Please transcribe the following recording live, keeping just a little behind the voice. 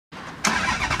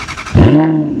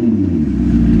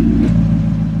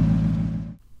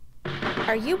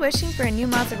Are you wishing for a new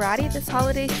Maserati this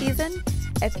holiday season?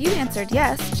 If you answered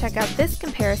yes, check out this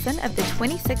comparison of the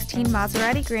 2016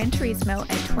 Maserati GranTurismo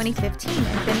and 2015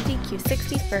 Infiniti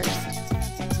Q60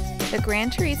 first. The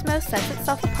GranTurismo sets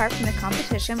itself apart from the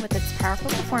competition with its powerful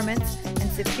performance and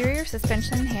superior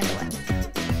suspension and handling.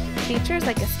 Features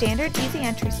like a standard easy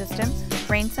entry system,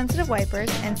 rain-sensitive wipers,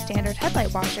 and standard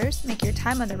headlight washers make your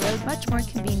time on the road much more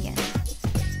convenient.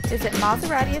 Visit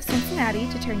Maserati of Cincinnati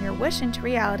to turn your wish into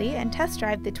reality and test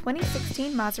drive the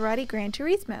 2016 Maserati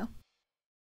GranTurismo.